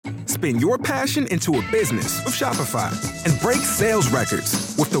Spin your passion into a business with Shopify and break sales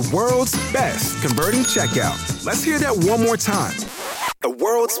records with the world's best converting checkout. Let's hear that one more time. The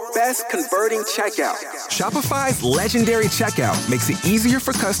world's best converting checkout. Shopify's legendary checkout makes it easier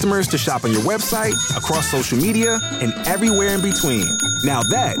for customers to shop on your website, across social media, and everywhere in between. Now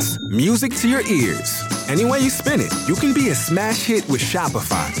that's music to your ears. Any way you spin it, you can be a smash hit with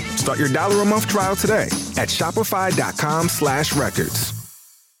Shopify. Start your $1 a month trial today at shopify.com/records.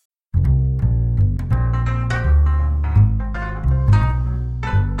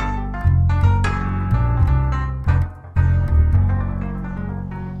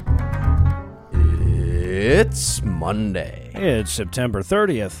 It's Monday. It's September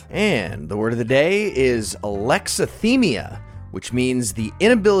 30th. And the word of the day is alexithymia, which means the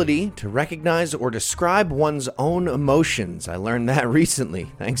inability to recognize or describe one's own emotions. I learned that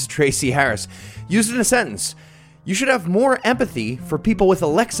recently. Thanks, Tracy Harris. Used in a sentence. You should have more empathy for people with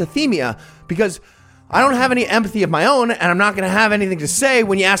alexithymia because I don't have any empathy of my own, and I'm not going to have anything to say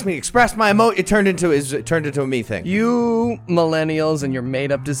when you ask me to express my it turned into a me thing. You millennials and your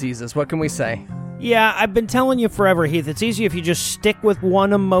made-up diseases. What can we say? Yeah, I've been telling you forever, Heath, it's easy if you just stick with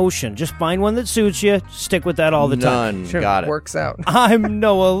one emotion. Just find one that suits you, stick with that all the time. Sure, got it. Works out. I'm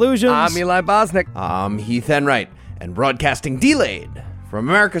Noah Illusions. I'm Eli Bosnick. I'm Heath Enright, and broadcasting delayed from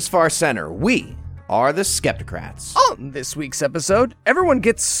America's Far Center, we are the Skepticrats. On this week's episode, everyone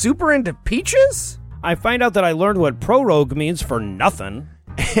gets super into peaches? I find out that I learned what prorogue means for nothing.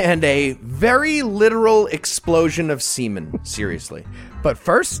 And a very literal explosion of semen. Seriously. But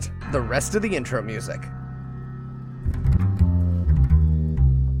first, the rest of the intro music.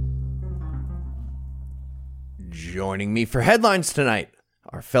 Joining me for headlines tonight,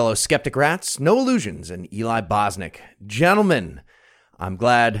 our fellow Skepticrats, No Illusions, and Eli Bosnick. Gentlemen, I'm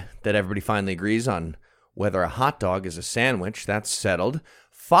glad that everybody finally agrees on whether a hot dog is a sandwich. That's settled.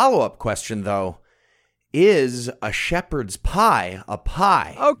 Follow-up question, though. Is a shepherd's pie a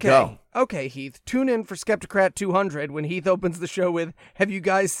pie? Okay. Go. Okay, Heath. Tune in for Skepticrat200 when Heath opens the show with, have you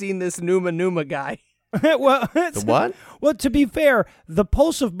guys seen this Numa guy? Well, The what? Well, to be fair, the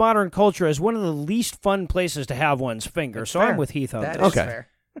pulse of modern culture is one of the least fun places to have one's finger, so fair. I'm with Heath on That this. is Okay. fair.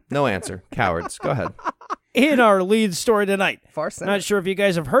 No answer. Cowards. Go ahead. In our lead story tonight, Far center. not sure if you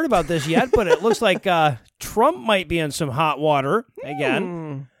guys have heard about this yet, but it looks like Trump might be in some hot water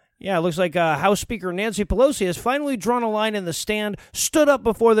again. Yeah, it looks like House Speaker Nancy Pelosi has finally drawn a line in the sand, stood up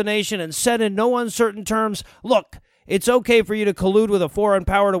before the nation, and said in no uncertain terms, look, it's okay for you to collude with a foreign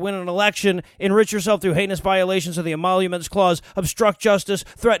power to win an election, enrich yourself through heinous violations of the Emoluments Clause, obstruct justice,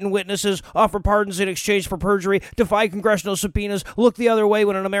 threaten witnesses, offer pardons in exchange for perjury, defy congressional subpoenas, look the other way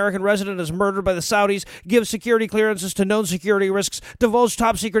when an American resident is murdered by the Saudis, give security clearances to known security risks, divulge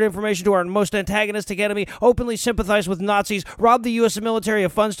top-secret information to our most antagonistic enemy, openly sympathize with Nazis, rob the U.S. military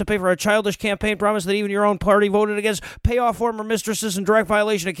of funds to pay for a childish campaign promise that even your own party voted against, pay off former mistresses in direct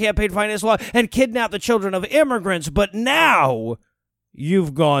violation of campaign finance law, and kidnap the children of immigrants. But now,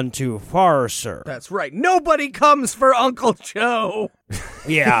 you've gone too far, sir. That's right. Nobody comes for Uncle Joe.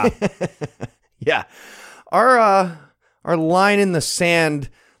 Yeah. Yeah. Our line in the sand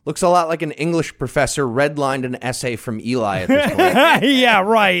looks a lot like an English professor redlined an essay from Eli at this point. Yeah,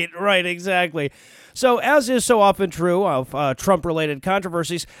 right, exactly. So, as is so often true of Trump-related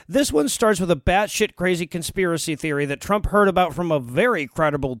controversies, this one starts with a batshit crazy conspiracy theory that Trump heard about from a very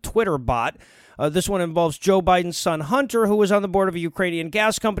credible Twitter bot. This one involves Joe Biden's son Hunter, who was on the board of a Ukrainian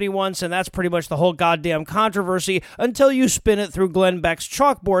gas company once, and that's pretty much the whole goddamn controversy until you spin it through Glenn Beck's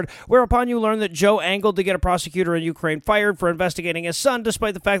chalkboard, whereupon you learn that Joe angled to get a prosecutor in Ukraine fired for investigating his son,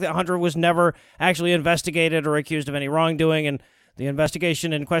 despite the fact that Hunter was never actually investigated or accused of any wrongdoing, and the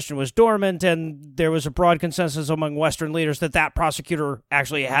investigation in question was dormant, and there was a broad consensus among Western leaders that that prosecutor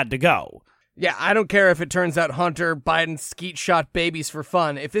actually had to go. Yeah, I don't care if it turns out Hunter Biden skeet shot babies for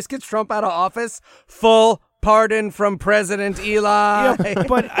fun. If this gets Trump out of office, full pardon from President Eli. Yeah,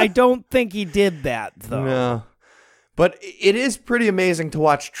 but I don't think he did that, though. No. But it is pretty amazing to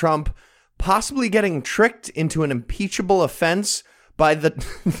watch Trump possibly getting tricked into an impeachable offense by the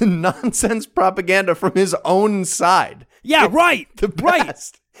nonsense propaganda from his own side. Yeah, right. The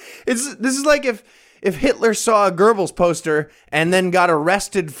best. This is like if Hitler saw a Goebbels poster and then got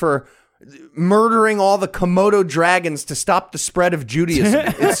arrested for murdering all the Komodo dragons to stop the spread of Judaism.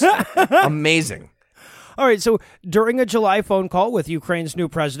 It's amazing. All right, so during a July phone call with Ukraine's new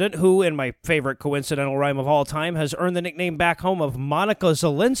president, who, in my favorite coincidental rhyme of all time, has earned the nickname back home of Monica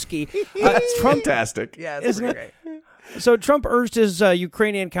Zelensky, That's fantastic. Yeah, it's pretty great. So Trump urged his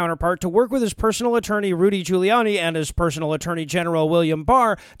Ukrainian counterpart to work with his personal attorney, Rudy Giuliani, and his personal attorney general, William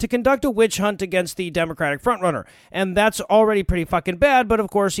Barr, to conduct a witch hunt against the Democratic frontrunner. And that's already pretty fucking bad, but of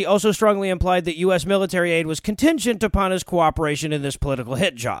course he also strongly implied that U.S. military aid was contingent upon his cooperation in this political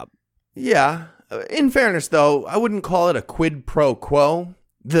hit job. Yeah. In fairness, though, I wouldn't call it a quid pro quo.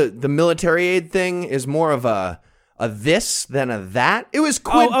 The military aid thing is more of a this than a that. It was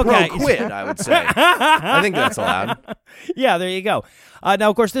quid pro quid, I would say. I think that's allowed. Yeah, there you go.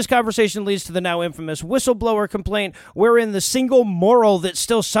 Now, of course, this conversation leads to the now infamous whistleblower complaint, wherein the single moral that's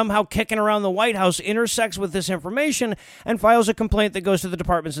still somehow kicking around the White House intersects with this information and files a complaint that goes to the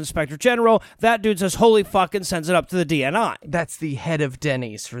department's inspector general. That dude says, holy fuck, and sends it up to the DNI. That's the head of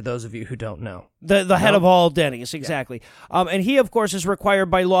Denny's, for those of you who don't know. The head of all Denny's, exactly. Yeah. And he, of course, is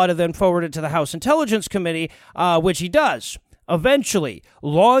required by law to then forward it to the House Intelligence Committee, which he does. Eventually,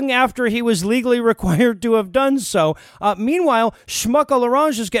 long after he was legally required to have done so. Meanwhile, Schmuck à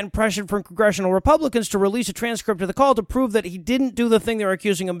l'Orange is getting pressured from congressional Republicans to release a transcript of the call to prove that he didn't do the thing they're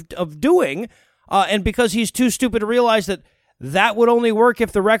accusing him of doing. And because he's too stupid to realize that would only work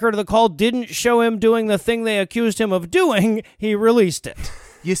if the record of the call didn't show him doing the thing they accused him of doing, he released it.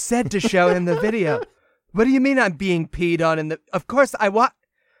 You said to show him the video. What do you mean I'm being peed on in the... Of course,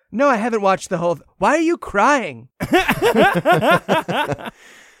 No, I haven't watched the whole... Why are you crying? That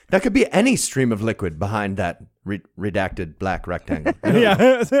could be any stream of liquid behind that redacted black rectangle.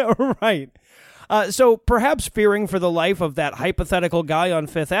 Yeah, right. So perhaps fearing for the life of that hypothetical guy on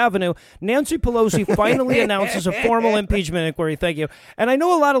Fifth Avenue, Nancy Pelosi finally announces a formal impeachment inquiry. Thank you. And I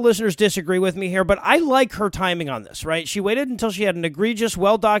know a lot of listeners disagree with me here, but I like her timing on this, right? She waited until she had an egregious,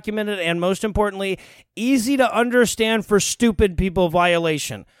 well-documented, and most importantly, easy to understand for stupid people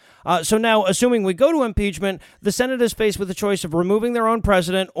violation. So now, assuming we go to impeachment, the Senate is faced with the choice of removing their own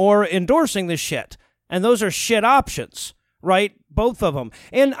president or endorsing this shit. And those are shit options, right? Both of them.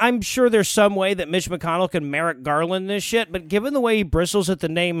 And I'm sure there's some way that Mitch McConnell can Merrick Garland this shit, but given the way he bristles at the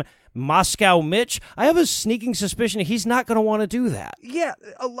name Moscow Mitch, I have a sneaking suspicion he's not going to want to do that. Yeah,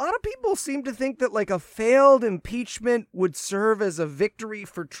 a lot of people seem to think that like a failed impeachment would serve as a victory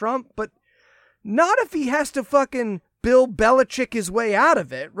for Trump, but not if he has to fucking Bill Belichick his way out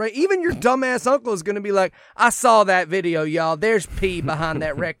of it, right? Even your dumbass uncle is going to be like, I saw that video, y'all. There's pee behind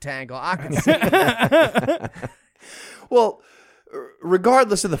that rectangle. I can see it. Well,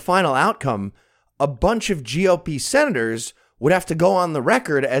 regardless of the final outcome, a bunch of GOP senators would have to go on the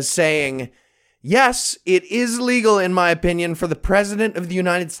record as saying, yes, it is legal, in my opinion, for the president of the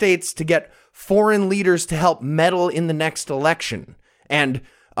United States to get foreign leaders to help meddle in the next election. And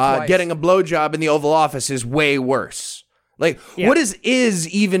getting a blowjob in the Oval Office is way worse. Like, what does "is"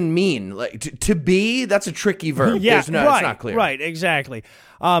 even mean? Like, to be? That's a tricky verb. Yeah, it's not clear. Right, exactly.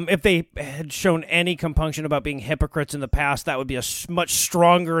 If they had shown any compunction about being hypocrites in the past, that would be a much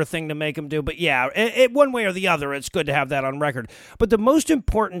stronger thing to make them do. But yeah, one way or the other, it's good to have that on record. But the most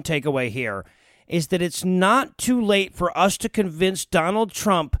important takeaway here is that it's not too late for us to convince Donald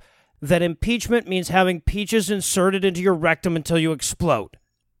Trump that impeachment means having peaches inserted into your rectum until you explode.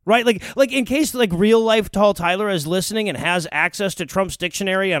 Right? Like in case like real life Tall Tyler is listening and has access to Trump's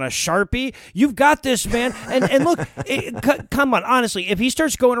dictionary on a Sharpie, you've got this, man. And look, come on, honestly, if he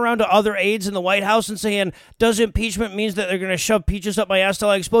starts going around to other aides in the White House and saying, does impeachment means that they're going to shove peaches up my ass till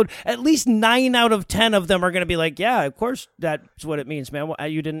I explode? At least 9 out of 10 of them are going to be like, yeah, of course, that's what it means, man.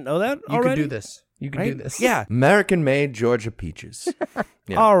 You didn't know that already? You can do this. You can do this. Yeah. American-made Georgia peaches.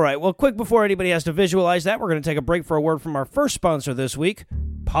 Yeah. All right. Well, quick before anybody has to visualize that, we're going to take a break for a word from our first sponsor this week,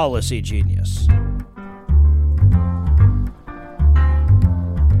 Policy Genius.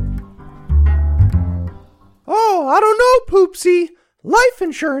 Oh, I don't know, Poopsie. Life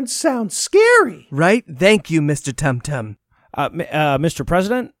insurance sounds scary. Right? Thank you, Mr. Tum Tum. Mr.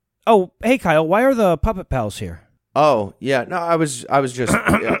 President? Oh, hey, Kyle, why are the puppet pals here? Oh, yeah. No, I was just...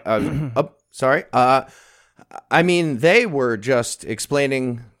 sorry. I mean, they were just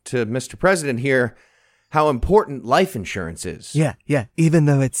explaining to Mr. President here how important life insurance is. Yeah. Even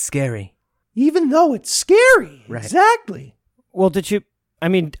though it's scary. Even though it's scary. Right. Exactly. Well, did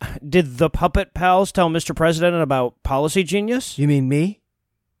the puppet pals tell Mr. President about Policy Genius? You mean me?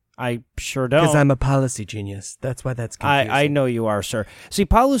 I sure don't. Because I'm a policy genius. That's why that's confusing. I know you are, sir. See,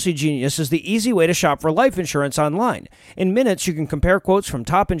 Policy Genius is the easy way to shop for life insurance online. In minutes, you can compare quotes from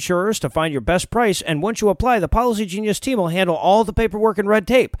top insurers to find your best price, and once you apply, the Policy Genius team will handle all the paperwork and red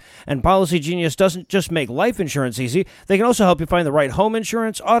tape. And Policy Genius doesn't just make life insurance easy. They can also help you find the right home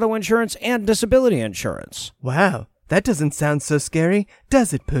insurance, auto insurance, and disability insurance. Wow, that doesn't sound so scary,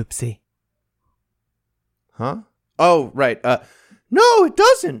 does it, Poopsie? Huh? Oh, right. No, it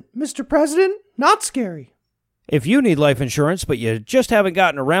doesn't, Mr. President. Not scary. If you need life insurance, but you just haven't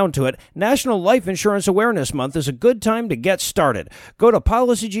gotten around to it, National Life Insurance Awareness Month is a good time to get started. Go to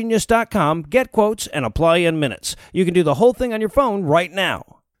PolicyGenius.com, get quotes, and apply in minutes. You can do the whole thing on your phone right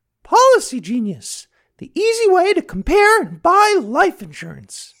now. Policy Genius, the easy way to compare and buy life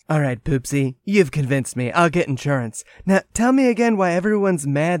insurance. All right, Poopsie, you've convinced me. I'll get insurance. Now, tell me again why everyone's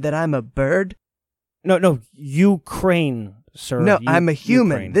mad that I'm a bird? No, Ukraine, sir. No, I'm a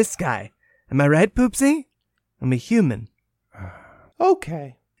human. Ukraine. This guy. Am I right, Poopsie? I'm a human.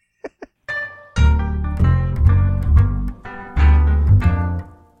 Okay.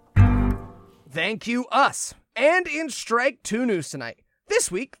 Thank you, us. And in Strike 2 news tonight.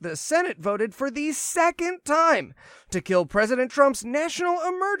 This week, the Senate voted for the second time to kill President Trump's national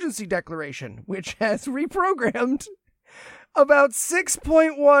emergency declaration, which has reprogrammed about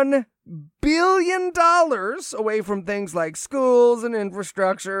 $6.1 billion away from things like schools and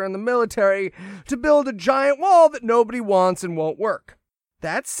infrastructure and the military to build a giant wall that nobody wants and won't work.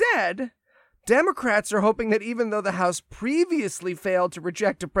 That said, Democrats are hoping that even though the House previously failed to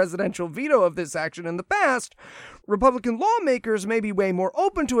reject a presidential veto of this action in the past, Republican lawmakers may be way more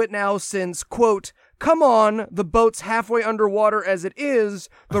open to it now since, quote, come on, the boat's halfway underwater as it is,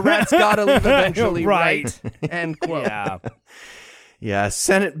 the rat's gotta leave eventually, right? End quote. Yeah,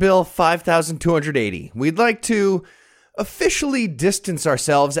 Senate Bill 5280. We'd like to officially distance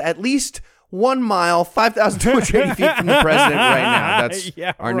ourselves at least 1 mile, 5,280 feet from the president right now. That's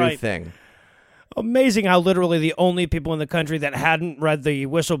our new thing. Amazing how literally the only people in the country that hadn't read the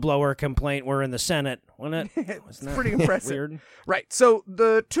whistleblower complaint were in the Senate, wasn't it? It's pretty impressive. Weird. Right, so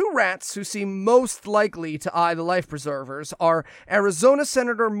the two rats who seem most likely to eye the life preservers are Arizona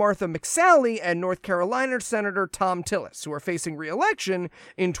Senator Martha McSally and North Carolina Senator Tom Tillis, who are facing re-election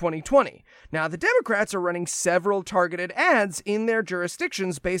in 2020. Now, the Democrats are running several targeted ads in their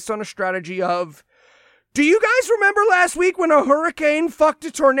jurisdictions based on a strategy of, do you guys remember last week when a hurricane fucked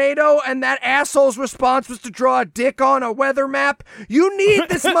a tornado and that asshole's response was to draw a dick on a weather map? You need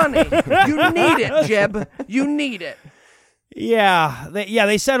this money. You need it, Jeb. You need it. Yeah,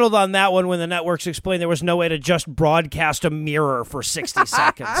 they settled on that one when the networks explained there was no way to just broadcast a mirror for 60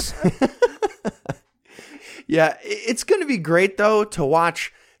 seconds. Yeah, it's going to be great, though, to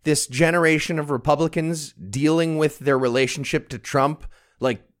watch this generation of Republicans dealing with their relationship to Trump,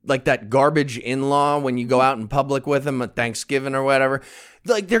 like that garbage in-law when you go out in public with them at Thanksgiving or whatever.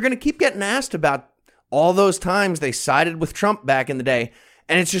 Like, they're going to keep getting asked about all those times they sided with Trump back in the day,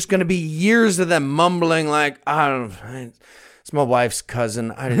 and it's just going to be years of them mumbling like, it's my wife's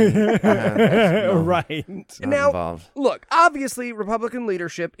cousin. I didn't. Right. Now, involved. Look, obviously, Republican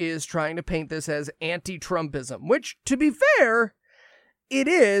leadership is trying to paint this as anti-Trumpism, which, to be fair, it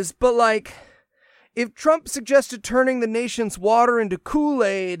is, but like, if Trump suggested turning the nation's water into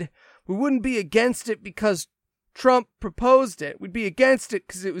Kool-Aid, we wouldn't be against it because Trump proposed it. We'd be against it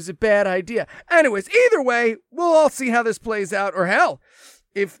because it was a bad idea. Anyways, either way, we'll all see how this plays out, or hell,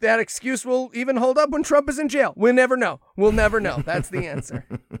 if that excuse will even hold up when Trump is in jail. We'll never know. We'll never know. That's the answer.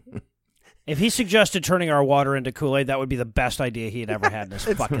 If he suggested turning our water into Kool-Aid, that would be the best idea he'd ever had in his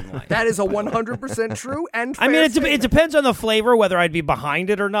fucking life. That is a 100% true and fair I mean, it statement. depends on the flavor, whether I'd be behind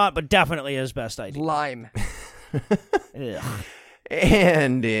it or not, but definitely his best idea. Lime. Ugh.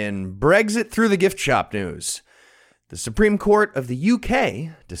 And in Brexit through the gift shop news, the Supreme Court of the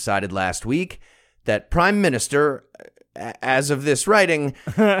UK decided last week that Prime Minister, as of this writing,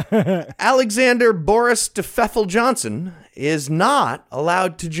 Alexander Boris de Pfeffel Johnson is not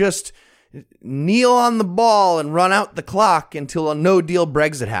allowed to just kneel on the ball and run out the clock until a no-deal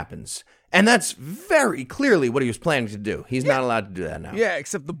Brexit happens. And that's very clearly what he was planning to do. He's not allowed to do that now. Yeah,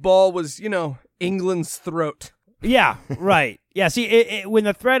 except the ball was, England's throat. Yeah, right. Yeah, see, when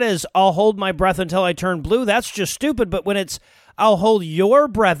the threat is, I'll hold my breath until I turn blue, that's just stupid. But when it's, I'll hold your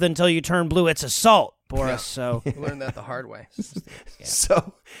breath until you turn blue, it's assault, Boris. So We learned that the hard way.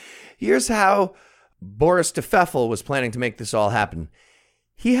 So here's how Boris de Pfeffel was planning to make this all happen.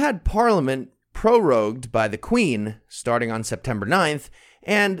 He had Parliament prorogued by the Queen starting on September 9th,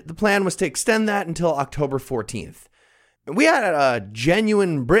 and the plan was to extend that until October 14th. We had a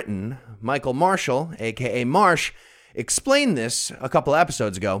genuine Briton, Michael Marshall, a.k.a. Marsh, explain this a couple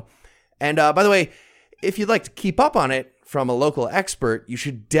episodes ago. And by the way, if you'd like to keep up on it from a local expert, you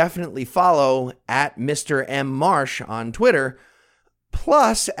should definitely follow at Mr. M. Marsh on Twitter.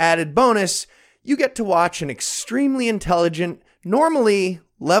 Plus, added bonus, you get to watch an extremely intelligent, normally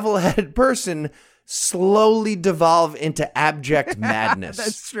level-headed person slowly devolve into abject madness.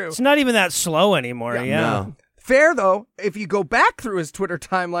 That's true. it's not even that slow anymore. Yeah. No. Fair, though, if you go back through his Twitter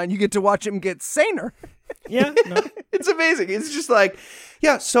timeline, you get to watch him get saner. Yeah, no. It's amazing. It's just like,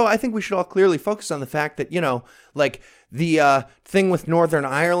 yeah, so I think we should all clearly focus on the fact that, like the thing with Northern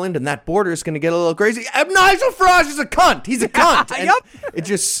Ireland and that border is going to get a little crazy. Nigel Farage is a cunt. He's a cunt. And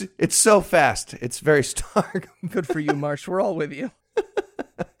Yep. it's so fast. It's very stark. Good for you, Marsh. We're all with you.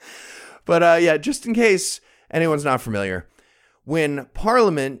 But yeah, just in case anyone's not familiar, when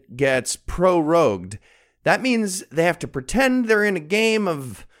Parliament gets prorogued, that means they have to pretend they're in a game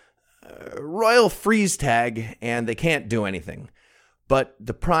of royal freeze tag and they can't do anything. But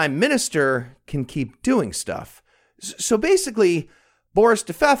the Prime Minister can keep doing stuff. So basically, Boris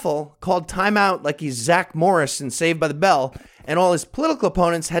de Pfeffel called timeout like he's Zach Morris in Saved by the Bell, and all his political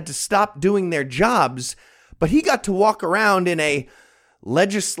opponents had to stop doing their jobs, but he got to walk around in a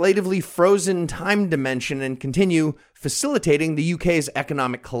legislatively frozen time dimension and continue facilitating the UK's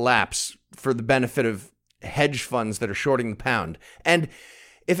economic collapse for the benefit of hedge funds that are shorting the pound. And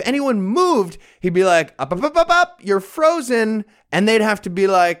if anyone moved, he'd be like, up, you're frozen. And they'd have to be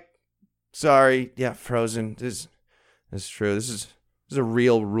like, sorry, yeah, frozen. This is true. This is a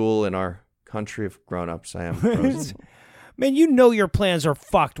real rule in our country of grown-ups. I am frozen. Man, you know your plans are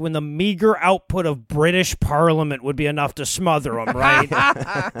fucked when the meager output of British Parliament would be enough to smother them,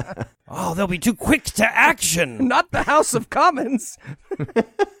 right? Oh, they'll be too quick to action. Not the House of Commons.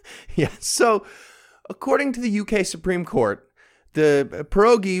 Yeah, so according to the UK Supreme Court, the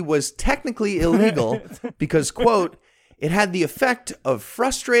pierogi was technically illegal because, quote, it had the effect of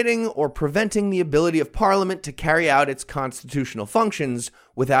frustrating or preventing the ability of Parliament to carry out its constitutional functions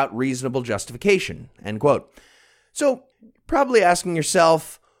without reasonable justification, end quote. So, probably asking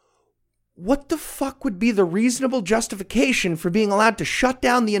yourself, what the fuck would be the reasonable justification for being allowed to shut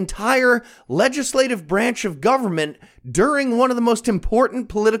down the entire legislative branch of government during one of the most important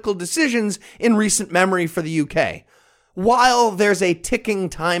political decisions in recent memory for the UK, while there's a ticking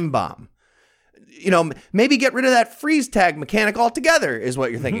time bomb? Maybe get rid of that freeze tag mechanic altogether, is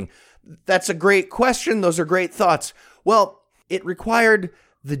what you're thinking. That's a great question. Those are great thoughts. Well, it required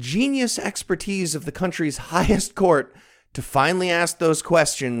the genius expertise of the country's highest court to finally ask those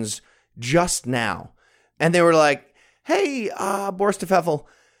questions just now. And they were like, hey, Boris de Pfeffel,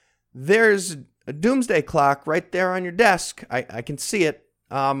 there's a doomsday clock right there on your desk. I can see it.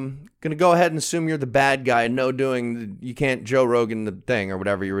 Going to go ahead and assume you're the bad guy. You can't Joe Rogan the thing or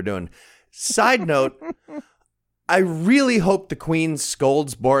whatever you were doing. Side note, I really hope the Queen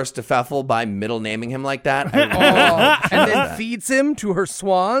scolds Boris de Pfeffel by middle naming him like that. And then feeds him to her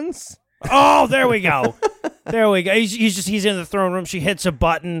swans. Oh, there we go. There we go. He's in the throne room. She hits a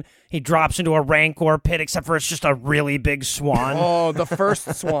button. He drops into a rancor pit, except for it's just a really big swan. Oh, the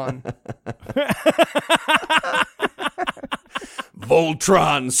first swan.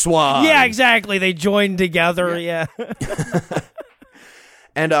 Voltron swan. Yeah, exactly. They joined together. Yeah.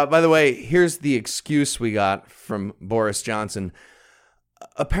 And by the way, here's the excuse we got from Boris Johnson.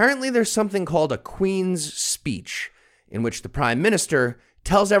 Apparently, there's something called a Queen's Speech, in which the Prime Minister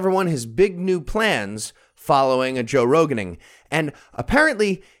tells everyone his big new plans following a Joe Roganing. And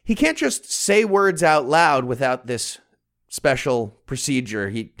apparently, he can't just say words out loud without this special procedure.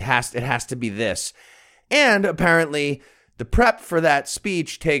 It has to be this. And apparently, the prep for that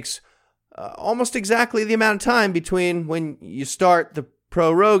speech takes almost exactly the amount of time between when you start the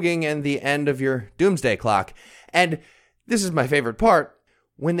proroguing and the end of your doomsday clock. And this is my favorite part.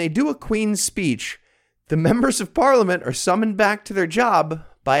 When they do a Queen's speech, the members of Parliament are summoned back to their job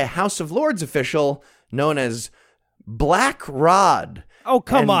by a House of Lords official known as Black Rod. Oh,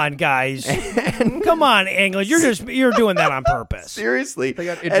 come on, guys. Come on, England. You're doing that on purpose. Seriously. They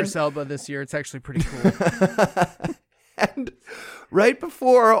got Idris Elba this year. It's actually pretty cool. And right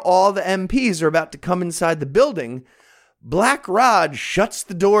before all the MPs are about to come inside the building, Black Rod shuts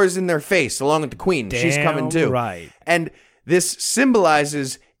the doors in their face along with the Queen. She's coming too. Right. And this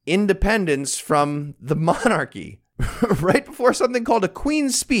symbolizes independence from the monarchy. Right before something called a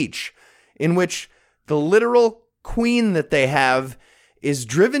Queen's Speech, in which the literal queen that they have is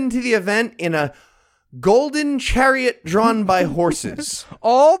driven to the event in a golden chariot drawn by horses.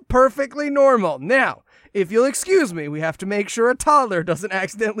 All perfectly normal. Now, if you'll excuse me, we have to make sure a toddler doesn't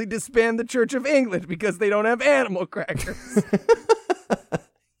accidentally disband the Church of England because they don't have animal crackers.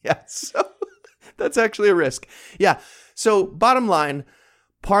 Yeah, so that's actually a risk. Yeah, so bottom line,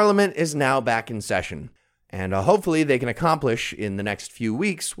 Parliament is now back in session. And hopefully they can accomplish in the next few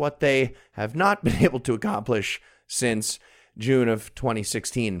weeks what they have not been able to accomplish since June of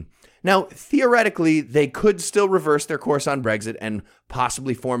 2016. Now, theoretically, they could still reverse their course on Brexit and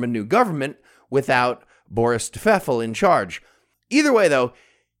possibly form a new government without Boris de Pfeffel in charge. Either way, though,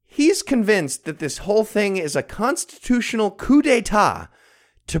 he's convinced that this whole thing is a constitutional coup d'etat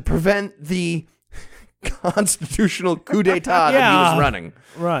to prevent the constitutional coup d'etat that he was running.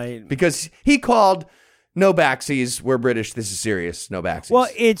 Right. Because he called, no backsies, we're British, this is serious, no backsies. Well,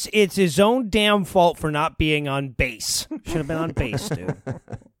 it's his own damn fault for not being on base. Should have been on base, dude.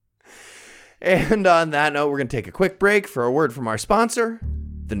 And on that note, we're going to take a quick break for a word from our sponsor,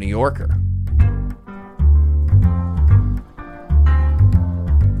 The New Yorker.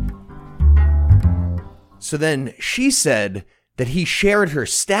 So then she said that he shared her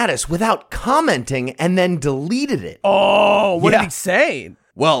status without commenting and then deleted it. Oh, what Yeah. did he say?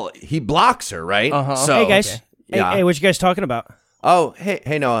 Well, he blocks her, right? Uh-huh. So, Hey, guys. okay. Yeah. Hey, what you guys talking about? Oh,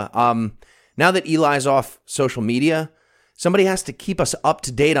 hey, Noah. Now that Eli's off social media, somebody has to keep us up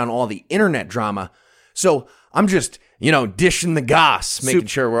to date on all the internet drama. So I'm just, dishing the goss, making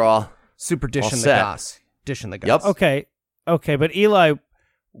sure we're all Super dishing the set. goss. Dishing the goss. Yep. Okay, but Eli,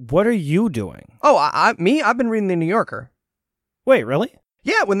 what are you doing? Oh, I've been reading The New Yorker. Wait, really?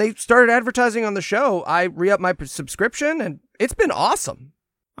 Yeah, when they started advertising on the show, I re-upped my subscription, and it's been awesome.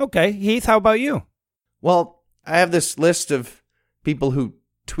 Okay, Heath, how about you? Well, I have this list of people who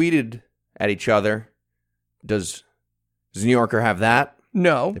tweeted at each other. Does The New Yorker have that?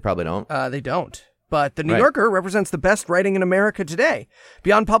 No, They probably don't. they don't. But The New Right. Yorker represents the best writing in America today.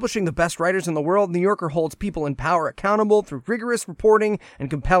 Beyond publishing the best writers in the world, New Yorker holds people in power accountable through rigorous reporting and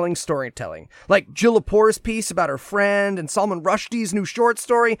compelling storytelling. Like Jill Lepore's piece about her friend and Salman Rushdie's new short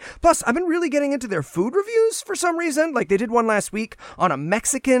story. Plus, I've been really getting into their food reviews for some reason. Like they did one last week on a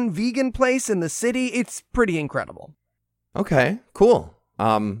Mexican vegan place in the city. It's pretty incredible. Okay, cool.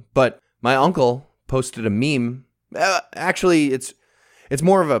 But my uncle posted a meme. Actually, it's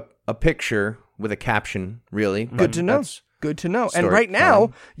more of a picture with a caption, really. Good to know. That's Good to know. And story right now,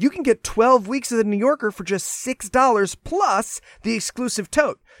 time. you can get 12 weeks of The New Yorker for just $6 plus the exclusive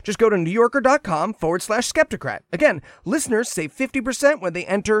tote. Just go to newyorker.com/Skepticrat. Again, listeners save 50% when they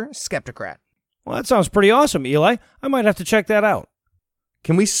enter Skepticrat. Well, that sounds pretty awesome, Eli. I might have to check that out.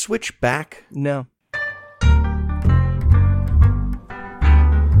 Can we switch back? No.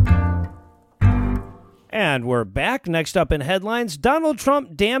 And we're back. Next up in headlines, Donald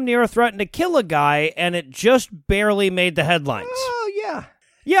Trump damn near threatened to kill a guy, and it just barely made the headlines. Oh, yeah.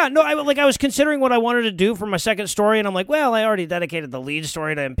 Yeah, no, I was considering what I wanted to do for my second story, and I'm like, well, I already dedicated the lead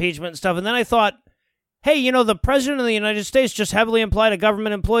story to impeachment and stuff, and then I thought, hey, the President of the United States just heavily implied a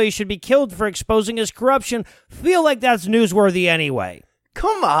government employee should be killed for exposing his corruption. Feel like that's newsworthy anyway.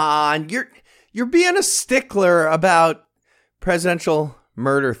 Come on, you're being a stickler about presidential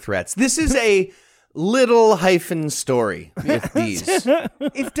murder threats. This is a little hyphen story with these.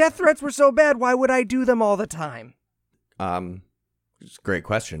 If death threats were so bad, why would I do them all the time? It's a great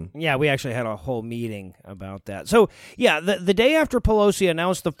question. Yeah, we actually had a whole meeting about that. So, yeah, the day after Pelosi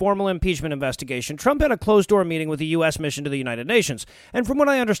announced the formal impeachment investigation, Trump had a closed-door meeting with the U.S. mission to the United Nations. And from what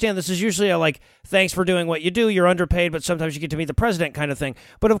I understand, this is usually a, thanks for doing what you do, you're underpaid, but sometimes you get to meet the president kind of thing.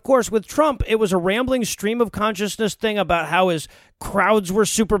 But, of course, with Trump, it was a rambling stream of consciousness thing about how his crowds were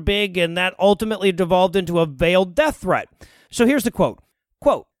super big, and that ultimately devolved into a veiled death threat. So here's the quote.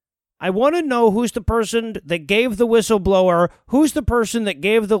 Quote, I want to know who's the person that gave the whistleblower, who's the person that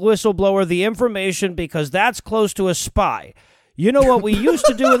gave the whistleblower the information, because that's close to a spy. You know what we used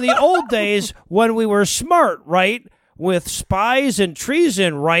to do in the old days when we were smart, right? With spies and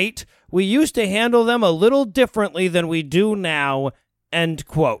treason, right? We used to handle them a little differently than we do now, end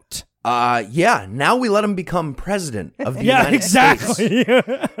quote. Yeah, now we let him become president of the United States.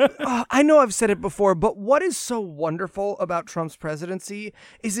 I know I've said it before, but what is so wonderful about Trump's presidency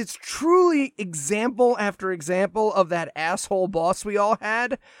is it's truly example after example of that asshole boss we all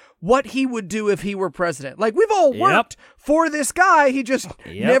had, what he would do if he were president. Like, we've all worked for this guy. He just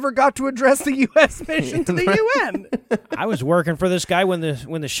never got to address the U.S. mission to the UN. I was working for this guy when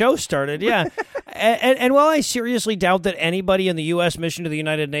the show started, yeah. And while I seriously doubt that anybody in the U.S. mission to the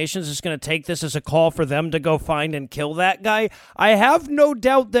United Nations is going to take this as a call for them to go find and kill that guy, I have no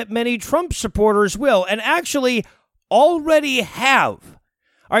doubt that many Trump supporters will, and actually already have.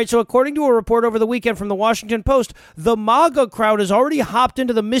 All right, so according to a report over the weekend from the Washington Post, the MAGA crowd has already hopped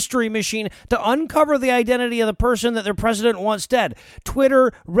into the mystery machine to uncover the identity of the person that their president wants dead.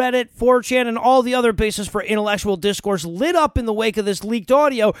 Twitter, Reddit, 4chan, and all the other bases for intellectual discourse lit up in the wake of this leaked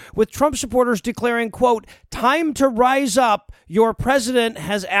audio, with Trump supporters declaring, quote, time to rise up, your president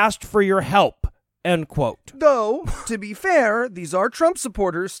has asked for your help, end quote. Though, to be fair, these are Trump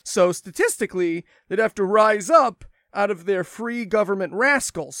supporters, so statistically, they'd have to rise up out of their free government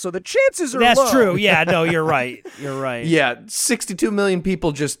rascals. So the chances are low. That's true. Yeah, no, you're right. You're right. Yeah, 62 million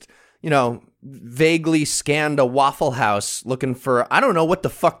people just, vaguely scanned a Waffle House looking for, I don't know what the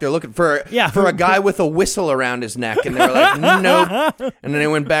fuck they're looking for, Yeah. for a guy with a whistle around his neck. And they were like, nope. And then they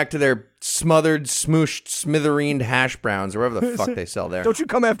went back to their smothered, smooshed, smithereened hash browns, or whatever the fuck they sell there. Don't you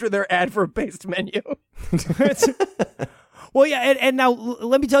come after their adverb-based menu. Well, yeah, and now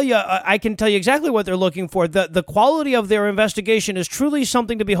let me tell you, I can tell you exactly what they're looking for. The quality of their investigation is truly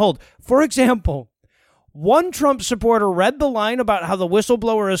something to behold. For example, one Trump supporter read the line about how the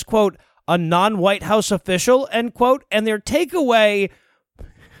whistleblower is, quote, a non-White House official, end quote, and their takeaway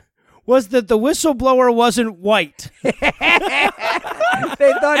was that the whistleblower wasn't white. They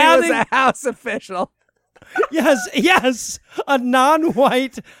thought he was a House official. Yes, a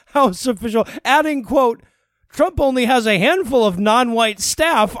non-white House official. Adding, quote, Trump only has a handful of non-white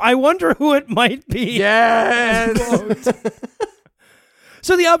staff. I wonder who it might be. Yes.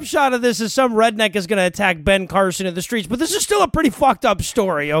 So the upshot of this is some redneck is going to attack Ben Carson in the streets, but this is still a pretty fucked up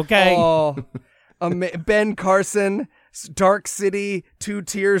story, okay? Oh, Ben Carson, Dark City, 2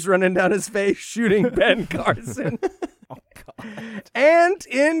 tears running down his face, shooting Ben Carson. Oh, God. And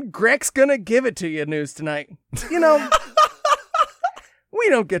in Greg's Gonna Give It To You news tonight. You know, we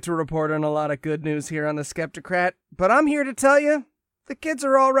don't get to report on a lot of good news here on the Skepticrat, but I'm here to tell you, the kids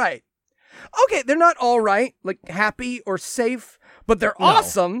are all right. Okay, they're not all right, like happy or safe, but they're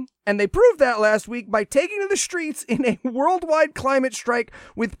awesome, and they proved that last week by taking to the streets in a worldwide climate strike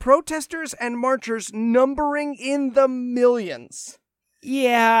with protesters and marchers numbering in the millions.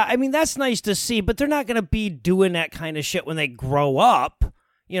 Yeah, I mean, that's nice to see, but they're not going to be doing that kind of shit when they grow up,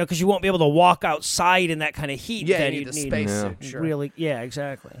 you know, because you won't be able to walk outside in that kind of heat. Yeah, then you need the spacesuit, sure. Really, yeah,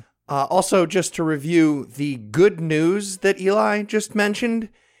 exactly. Also, just to review, the good news that Eli just mentioned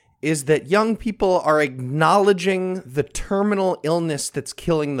is that young people are acknowledging the terminal illness that's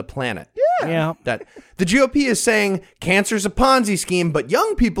killing the planet. Yeah. That the GOP is saying cancer's a Ponzi scheme, but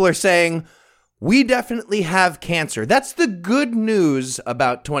young people are saying we definitely have cancer. That's the good news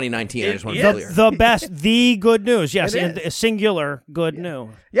about 2019. I just want to be clear. The good news. Yes, It in is. singular good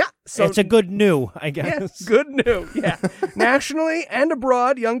new. Yeah, so It's a good new, I guess. yeah, good news. Yeah. Nationally and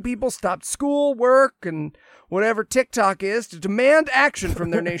abroad, young people stopped school, work, and whatever TikTok is to demand action from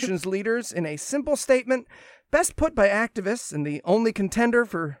their nation's leaders in a simple statement best put by activists and the only contender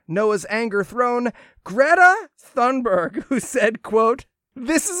for Noah's anger throne, Greta Thunberg, who said, quote,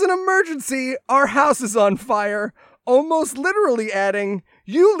 "This is an emergency. Our house is on fire." Almost literally adding,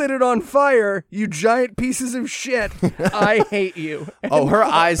 "You lit it on fire, you giant pieces of shit. I hate you." Oh, her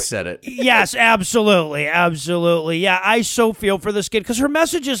eyes said it. Yes, absolutely. Absolutely. Yeah, I so feel for this kid because her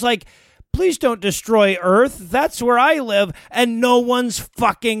message is like, please don't destroy Earth. That's where I live. And no one's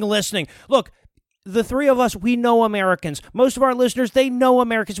fucking listening. Look, the three of us, we know Americans. Most of our listeners, they know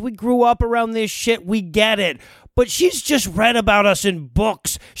Americans. We grew up around this shit. We get it. But she's just read about us in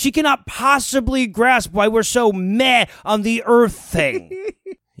books. She cannot possibly grasp why we're so meh on the Earth thing.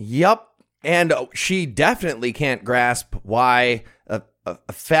 Yup. And she definitely can't grasp why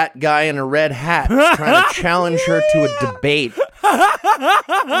a fat guy in a red hat is trying to challenge her to a debate.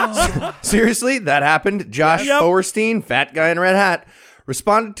 Seriously, that happened. Josh Bowerstein, fat guy in a red hat,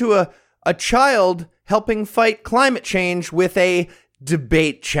 responded to a child helping fight climate change with a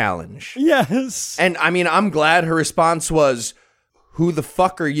debate challenge. Yes. And I mean, I'm glad her response was, "Who the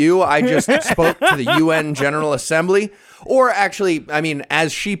fuck are you? I just spoke to the UN General Assembly." Or actually, I mean,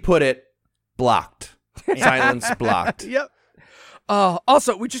 as she put it, blocked. Silence blocked. Yep.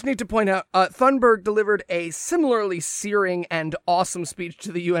 Also, we just need to point out, Thunberg delivered a similarly searing and awesome speech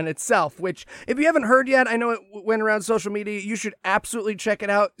to the UN itself, which, if you haven't heard yet, I know it went around social media, you should absolutely check it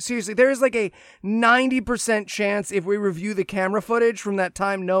out. Seriously, there is like a 90% chance if we review the camera footage from that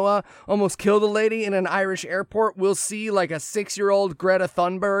time Noah almost killed a lady in an Irish airport, we'll see like a 6-year-old Greta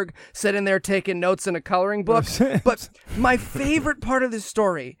Thunberg sitting there taking notes in a coloring book. But my favorite part of this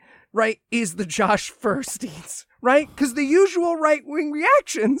story, right, is the Josh Fursteins. Right? Because the usual right-wing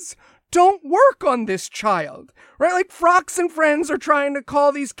reactions don't work on this child. Right? Like, Frocks and friends are trying to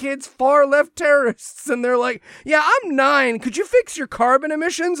call these kids far-left terrorists, and they're like, "Yeah, I'm 9. Could you fix your carbon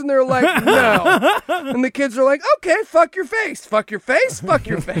emissions?" And they're like, "No." And the kids are like, "Okay, fuck your face. Fuck your face. Fuck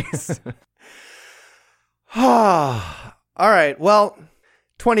your face." All right. Well,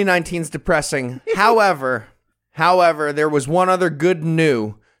 2019's depressing. However, there was one other good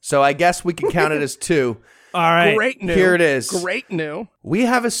new, so I guess we can count it as 2. All right. Great new. Here it is. Great new. We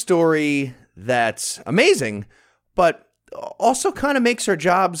have a story that's amazing, but also kind of makes our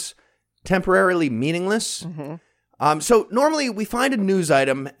jobs temporarily meaningless. Mm-hmm. So normally we find a news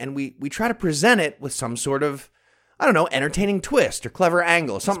item and we try to present it with some sort of, I don't know, entertaining twist or clever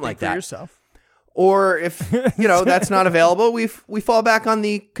angle, something like that. For yourself. Or if, that's not available, we fall back on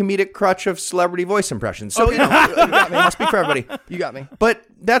the comedic crutch of celebrity voice impressions. So, I'll speak for everybody. You got me. But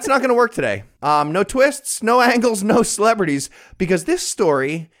that's not going to work today. No twists, no angles, no celebrities, because this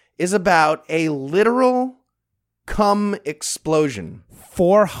story is about a literal cum explosion.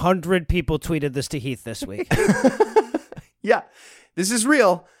 400 people tweeted this to Heath this week. Yeah, this is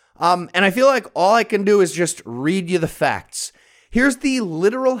real. And I feel like all I can do is just read you the facts. Here's the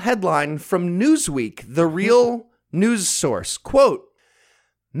literal headline from Newsweek, the real news source. Quote,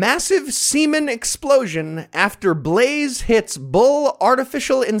 massive semen explosion after blaze hits bull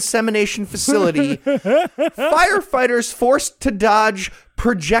artificial insemination facility. Firefighters forced to dodge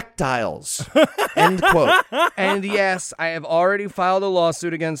projectiles. End quote. And yes, I have already filed a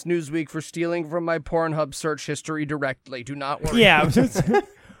lawsuit against Newsweek for stealing from my Pornhub search history directly. Do not worry. Yeah.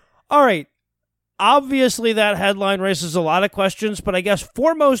 All right. Obviously, that headline raises a lot of questions, but I guess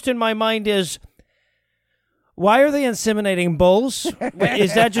foremost in my mind is, why are they inseminating bulls?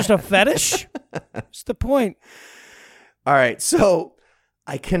 Is that just a fetish? What's the point? All right, so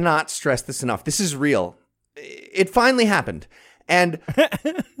I cannot stress this enough. This is real. It finally happened. And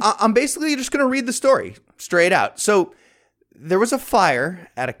I'm basically just going to read the story straight out. So there was a fire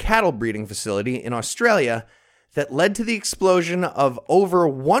at a cattle breeding facility in Australia that led to the explosion of over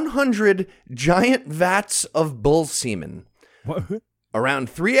 100 giant vats of bull semen. What? Around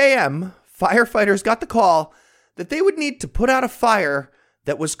 3 a.m., firefighters got the call that they would need to put out a fire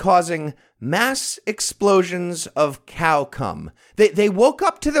that was causing mass explosions of cow cum. They woke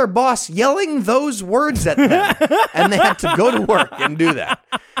up to their boss yelling those words at them, and they had to go to work and do that.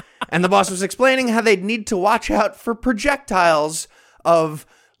 And the boss was explaining how they'd need to watch out for projectiles of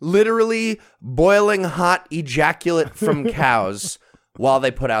literally boiling hot ejaculate from cows while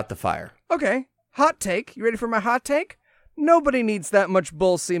they put out the fire. Okay, hot take. You ready for my hot take? Nobody needs that much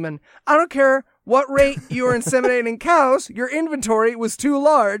bull semen. I don't care what rate you were inseminating cows, your inventory was too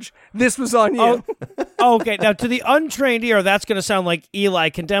large. This was on you. Okay, now to the untrained ear, that's going to sound like Eli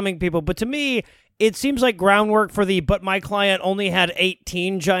condemning people, but to me, it seems like groundwork for the but my client only had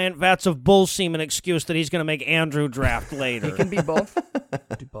 18 giant vats of bull semen excuse that he's going to make Andrew draft later. It can be both.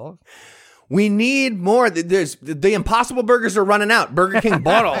 Do both. We need more. There's the Impossible Burgers are running out. Burger King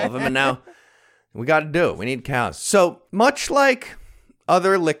bought all of them, and now we got to do it. We need cows. So much like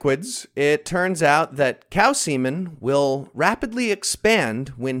other liquids, it turns out that cow semen will rapidly expand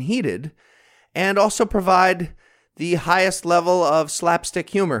when heated and also provide the highest level of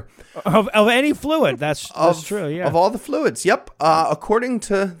slapstick humor. Of any fluid, that's true, yeah. Of all the fluids, yep. According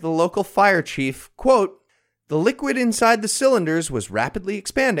to the local fire chief, quote, the liquid inside the cylinders was rapidly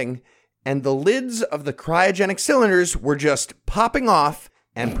expanding, and the lids of the cryogenic cylinders were just popping off,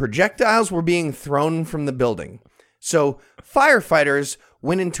 and projectiles were being thrown from the building. So firefighters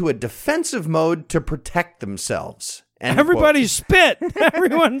went into a defensive mode to protect themselves. End Everybody quote. spit.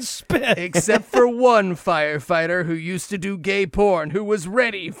 Everyone spit. Except for one firefighter who used to do gay porn, who was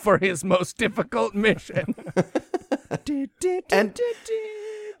ready for his most difficult mission. And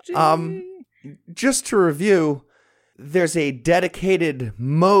just to review, there's a dedicated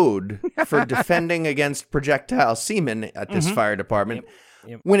mode for defending against projectile semen at this fire department.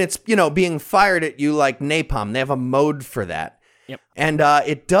 Yep. When it's, being fired at you like napalm, they have a mode for that. Yep. And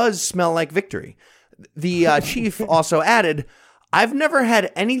it does smell like victory. The chief also added, I've never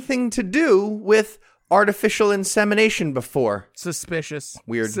had anything to do with artificial insemination before. Suspicious.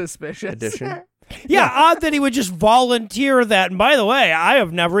 Weird Suspicious. addition. Yeah, odd that he would just volunteer that. And by the way, I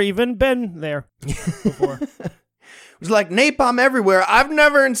have never even been there before. It was like napalm everywhere. I've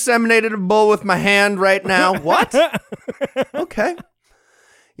never inseminated a bull with my hand right now. What? Okay.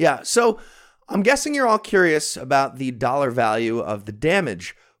 Yeah, so I'm guessing you're all curious about the dollar value of the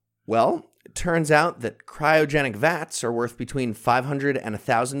damage. Well, it turns out that cryogenic vats are worth between $500 and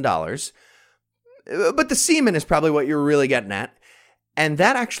 $1,000. But the semen is probably what you're really getting at. And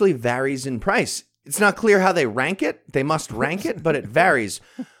that actually varies in price. It's not clear how they rank it. They must rank it, but it varies.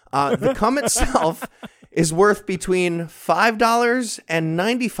 The cum itself is worth between $5 and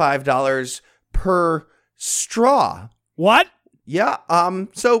 $95 per straw. What? Yeah,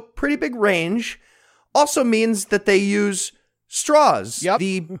 so pretty big range. Also means that they use straws,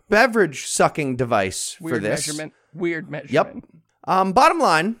 the beverage sucking device for this. Weird measurement. Yep. Bottom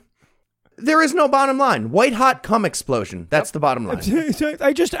line, there is no bottom line. White hot cum explosion. That's the bottom line.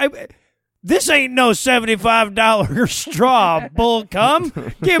 This ain't no $75 straw, bull cum.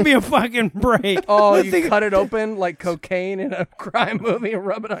 Give me a fucking break. Oh, you cut it open like cocaine in a crime movie and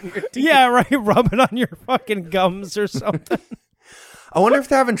rub it on your teeth. Yeah, right. Rub it on your fucking gums or something. I wonder if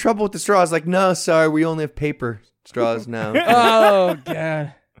they're having trouble with the straws. Like, no, sorry, we only have paper straws now. Oh,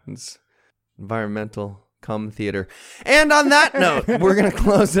 God. It's environmental cum theater. And on that note, we're going to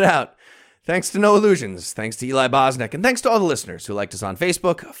close it out. Thanks to No Illusions, thanks to Eli Bosnick, and thanks to all the listeners who liked us on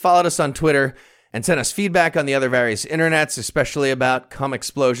Facebook, followed us on Twitter, and send us feedback on the other various internets, especially about cum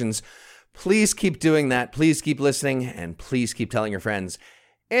explosions. Please keep doing that. Please keep listening, and please keep telling your friends.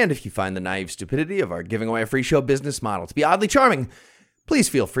 And if you find the naive stupidity of our giving away a free show business model to be oddly charming, please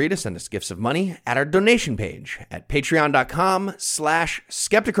feel free to send us gifts of money at our donation page at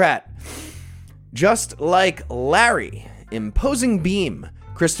patreon.com/Skepticrat. Just like Larry, Imposing Beam,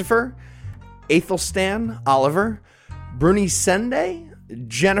 Christopher, Athelstan, Oliver, Bruni Sende,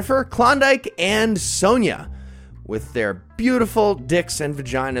 Jennifer, Klondike, and Sonia, with their beautiful dicks and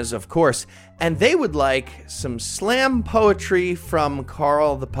vaginas, of course. And they would like some slam poetry from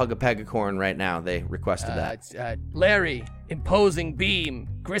Carl the Pugapegacorn right now. They requested that. It's, Larry, Imposing Beam,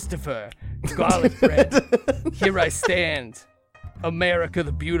 Christopher, Garlic Bread, Here I Stand, America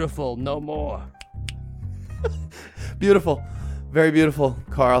the Beautiful, no more. Beautiful. Very beautiful,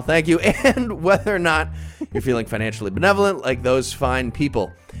 Carl. Thank you. And whether or not you're feeling financially benevolent like those fine people,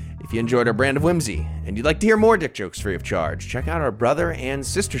 if you enjoyed our brand of whimsy and you'd like to hear more dick jokes free of charge, check out our brother and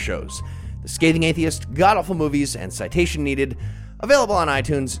sister shows, The Scathing Atheist, God-Awful Movies, and Citation Needed, available on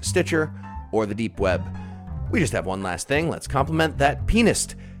iTunes, Stitcher, or the deep web. We just have one last thing. Let's compliment that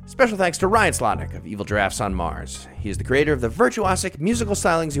pianist. Special thanks to Ryan Slotnick of Evil Giraffes on Mars. He is the creator of the virtuosic musical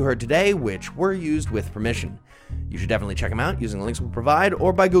stylings you heard today, which were used with permission. You should definitely check him out using the links we'll provide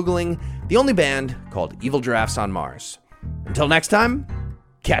or by Googling the only band called Evil Giraffes on Mars. Until next time,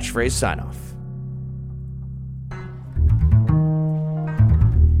 catchphrase sign off.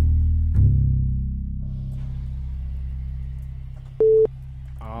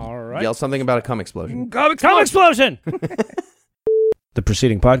 All right. Yell something about a cum explosion. Cum explosion! The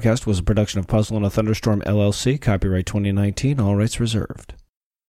preceding podcast was a production of Puzzle and a Thunderstorm, LLC. Copyright 2019. All rights reserved.